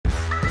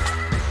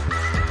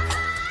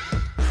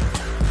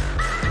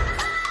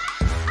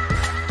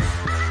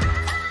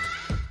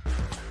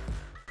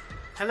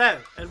Hello,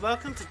 and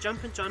welcome to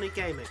Jumpin' Johnny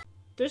Gaming.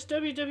 This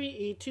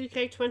WWE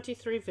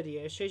 2K23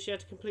 video shows you how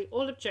to complete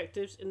all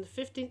objectives in the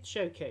 15th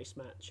showcase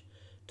match.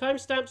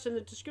 Timestamps in the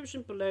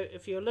description below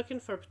if you are looking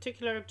for a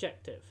particular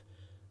objective.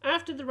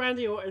 After the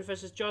Randy Orton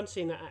vs John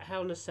Cena at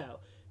Hell in a Cell,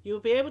 you will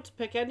be able to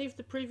pick any of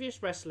the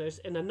previous wrestlers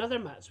in another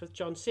match with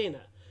John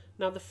Cena.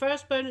 Now the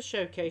first bonus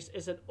showcase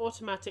is an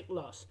automatic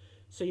loss,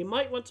 so you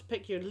might want to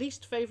pick your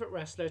least favourite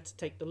wrestler to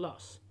take the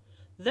loss.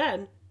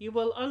 Then, you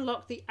will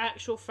unlock the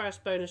actual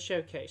first bonus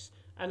showcase,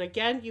 and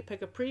again you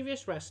pick a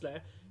previous wrestler,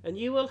 and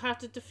you will have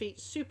to defeat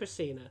Super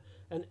Cena,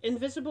 an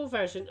invisible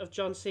version of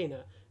John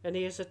Cena, and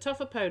he is a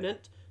tough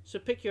opponent, so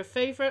pick your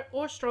favourite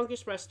or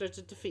strongest wrestler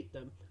to defeat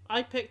them.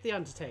 I picked The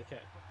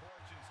Undertaker.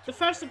 The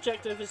first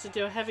objective is to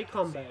do a heavy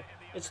combo.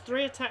 It's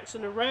 3 attacks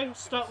in a row,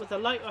 start with a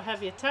light or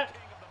heavy attack,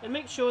 and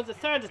make sure the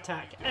third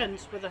attack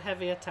ends with a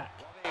heavy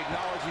attack. They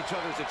acknowledge each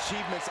other's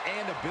achievements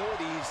and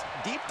abilities.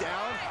 Deep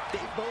down, they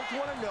both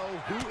want to know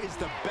who is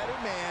the better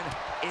man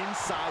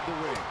inside the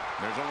ring.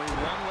 There's only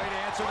one way to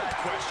answer that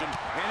question,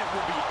 and it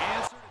will be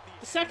answered at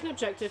The second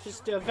objective is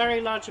to do a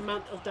very large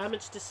amount of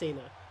damage to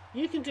Cena.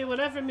 You can do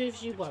whatever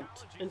moves you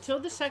want. Until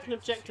the second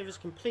objective is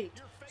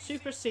complete,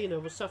 Super Cena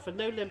will suffer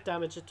no limb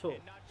damage at all.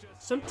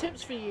 Some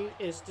tips for you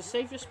is to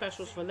save your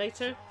specials for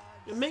later,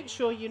 and make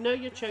sure you know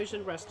your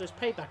chosen wrestler's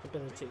payback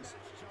abilities.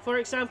 For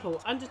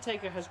example,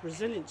 Undertaker has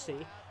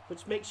resiliency,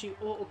 which makes you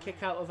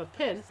auto-kick out of a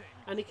pin,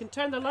 and he can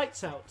turn the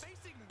lights out.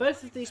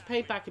 Both of these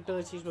payback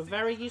abilities were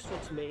very useful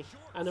to me,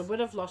 and I would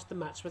have lost the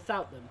match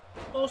without them.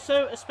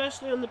 Also,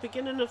 especially on the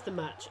beginning of the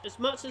match, as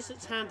much as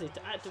it's handy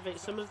to activate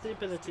some of the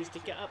abilities to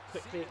get up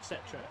quickly, etc.,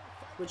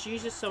 which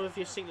uses some of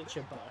your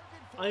signature bar,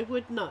 I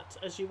would not,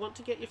 as you want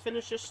to get your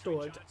finishers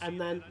stored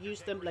and then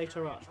use them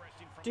later on.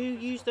 Do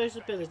use those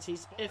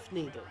abilities if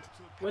needed.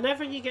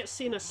 Whenever you get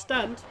Cena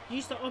stunned,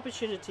 use the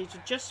opportunity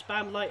to just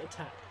spam light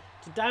attack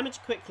to damage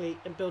quickly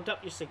and build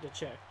up your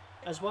signature,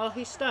 as while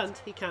he's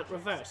stunned he can't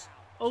reverse.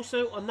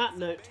 Also, on that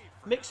note,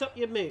 mix up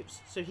your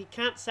moves so he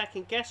can't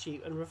second guess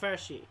you and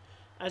reverse you,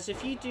 as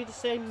if you do the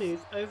same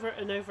move over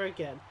and over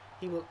again,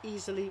 he will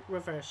easily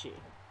reverse you.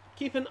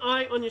 Keep an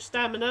eye on your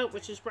stamina,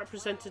 which is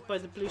represented by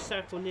the blue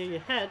circle near your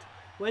head.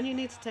 When you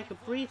need to take a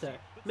breather,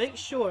 make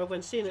sure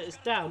when Cena is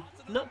down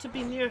not to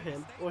be near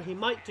him, or he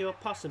might do a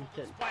possum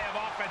pin. Play of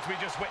offense we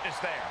just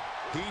witnessed there.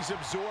 He's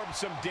absorbed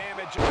some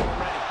damage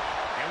already.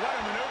 And what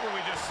a maneuver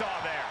we just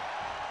saw there.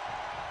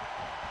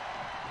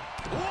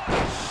 What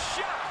a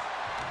shot!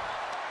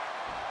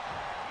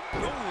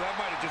 Ooh, that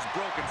might have just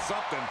broken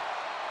something.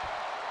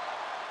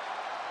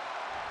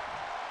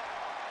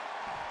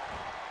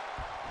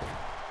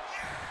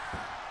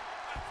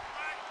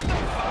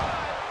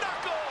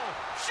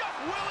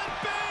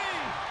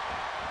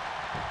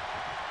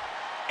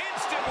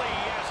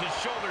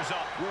 Shoulders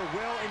up. We're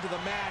well into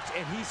the match,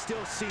 and he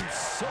still seems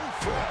so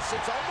fresh.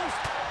 It's almost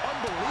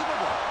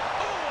unbelievable.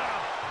 Oh, what a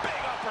big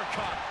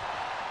uppercut.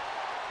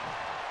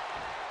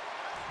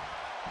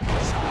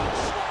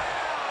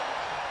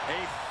 A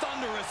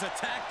thunderous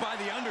attack by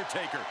The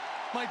Undertaker.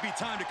 Might be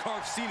time to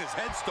carve Cena's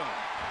headstone.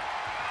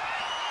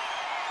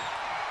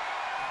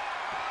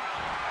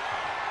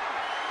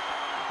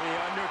 The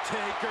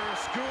Undertaker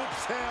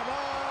scoops him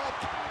up.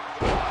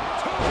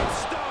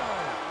 Tombstone.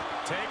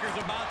 Taker's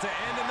about to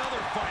end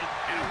another fight.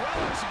 And a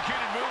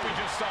well-executed move we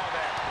just saw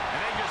there.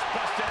 And they just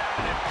busted out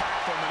an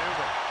impactful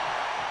maneuver.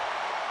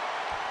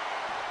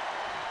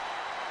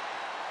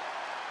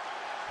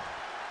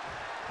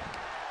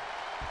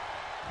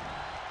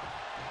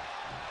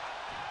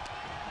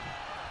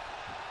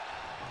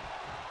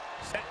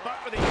 Set up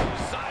for the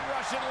side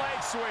Russian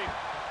leg sweep.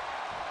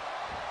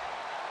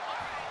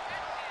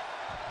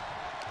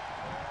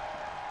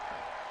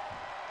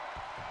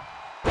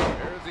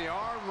 There's the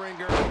arm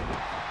wringer.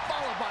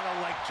 Followed by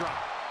the leg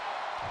drop.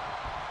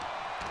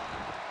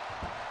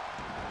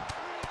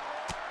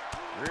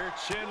 Rear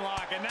chin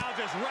lock, and now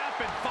just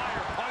rapid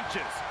fire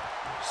punches.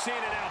 Cena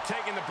now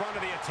taking the brunt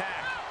of the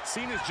attack.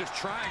 Cena's just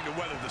trying to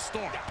weather the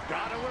storm.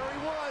 Got him where he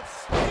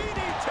wants.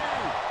 DDT!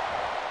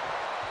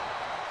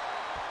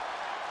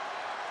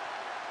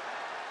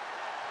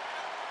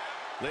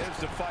 Lives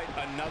to fight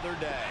another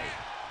day.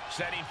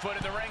 Setting foot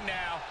in the ring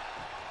now.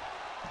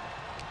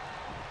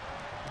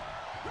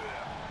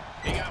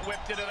 He got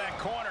whipped into that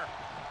corner.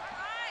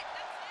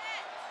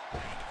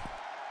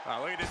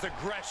 Oh, look at this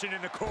aggression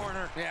in the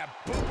corner. Yeah,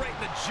 boot right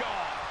in the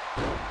jaw.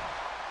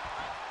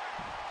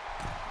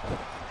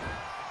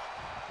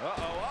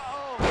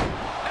 Uh-oh.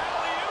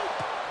 Alley-oop.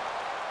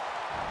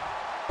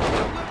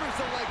 Delivers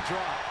the leg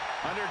drop.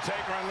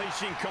 Undertaker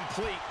unleashing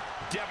complete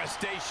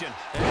devastation.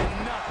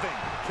 And nothing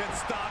can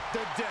stop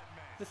the dead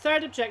man. The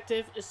third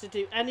objective is to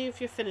do any of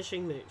your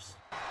finishing moves.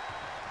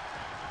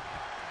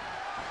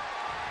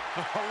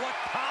 What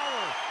power!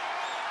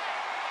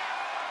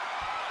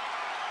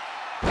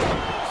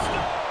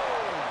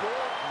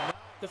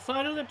 The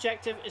final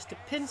objective is to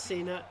pin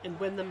Cena and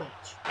win the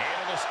match.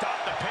 Able to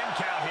stop the pin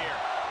count here.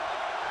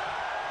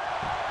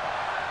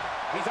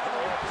 He's on the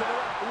ropes to the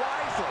right.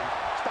 Wisely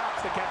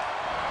stops the count.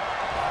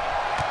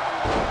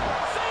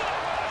 Cena,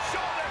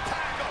 shoulder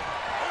tackle.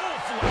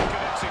 Oof,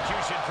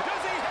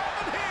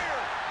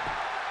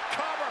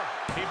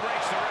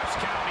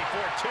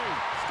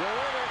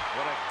 with it.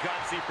 What a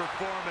gutsy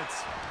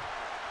performance.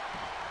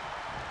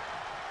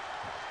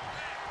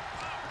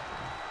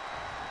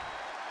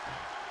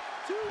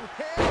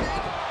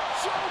 Two-handed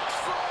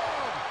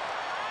chokeslam.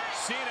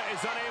 Cena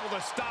is unable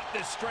to stop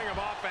this string of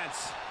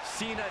offense.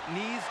 Cena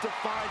needs to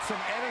find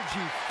some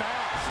energy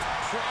fast.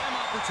 Prime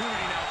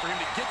opportunity now for him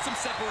to get some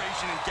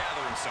separation and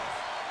gather himself.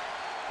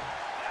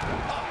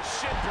 Oh,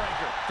 shin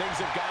breaker. Things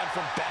have gone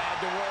from bad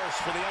to worse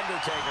for The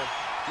Undertaker.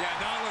 Yeah,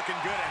 not looking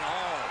good at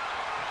all.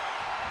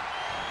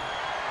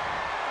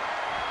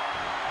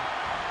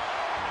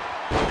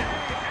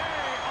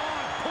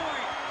 On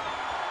point.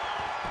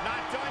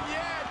 Not done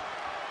yet.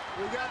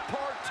 We got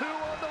part 2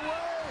 on the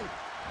way.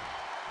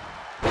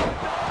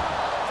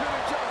 To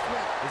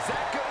adjustment. Is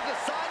that going to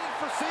decide it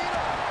for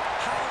Cena?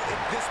 How at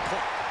this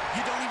point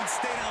you don't even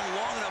stay down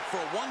long enough for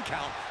a 1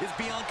 count is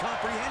beyond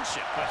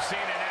comprehension. But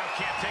Cena now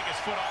can't take his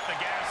foot off the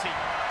gas.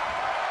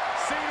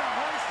 Cena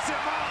hoists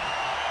him up.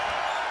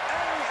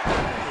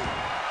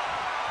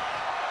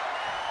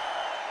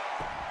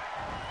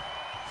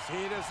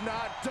 Cena's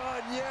not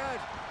done yet.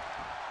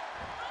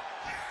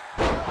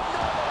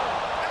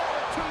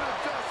 Attitude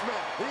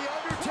adjustment. The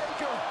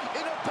Undertaker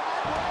in a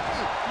bad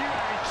way. You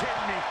ain't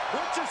kidding me.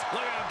 What just...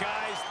 Look out,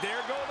 guys.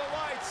 There go the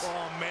lights.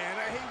 Oh, man,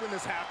 I hate when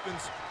this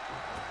happens.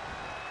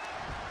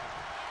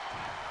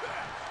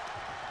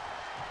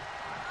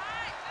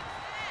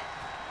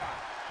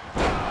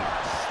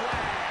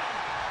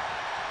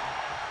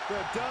 The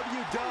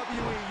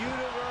WWE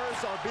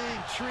Universe are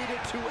being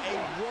treated to a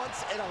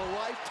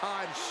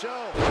once-in-a-lifetime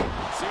show.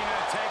 Cena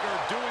and Taker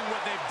doing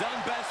what they've done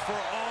best for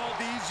all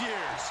these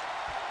years.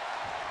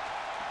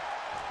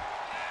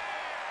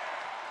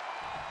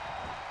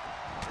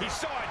 He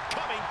saw it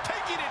coming,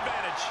 taking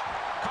advantage.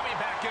 Coming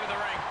back into the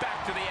ring,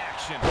 back to the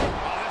action. Oh,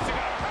 this is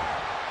gonna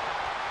hurt.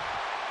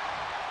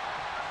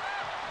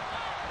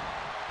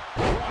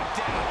 Brought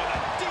down with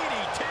a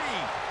DDT.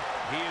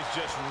 He is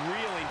just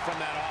reeling from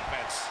that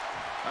offense.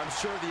 I'm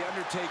sure The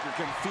Undertaker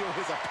can feel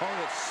his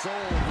opponent's soul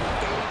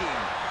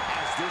fading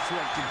as this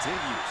one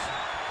continues.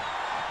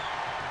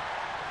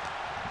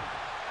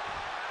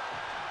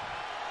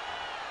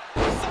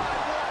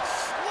 Sidewalk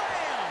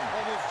slam!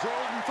 Almost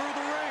drove him through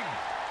the ring.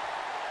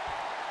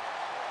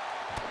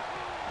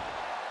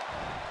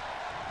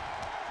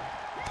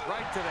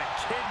 Right to the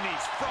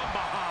kidneys from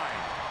behind.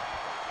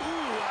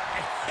 Ooh, a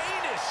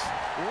heinous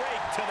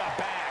rake to the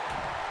back.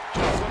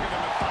 Just look at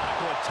the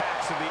methodical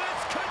attacks of the...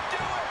 This could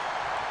do it!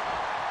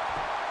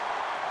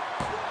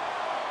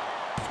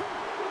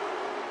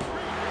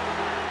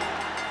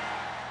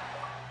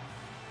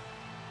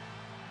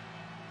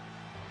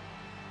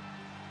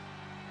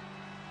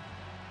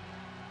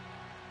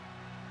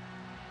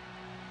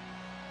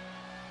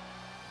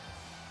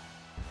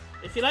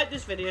 If you like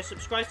this video,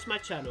 subscribe to my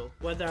channel,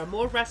 where there are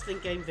more wrestling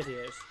game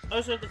videos.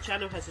 Also, the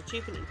channel has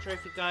achievement and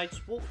trophy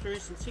guides,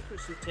 walkthroughs and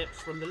secrets and tips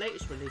from the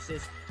latest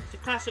releases to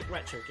classic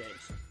retro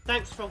games.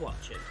 Thanks for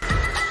watching.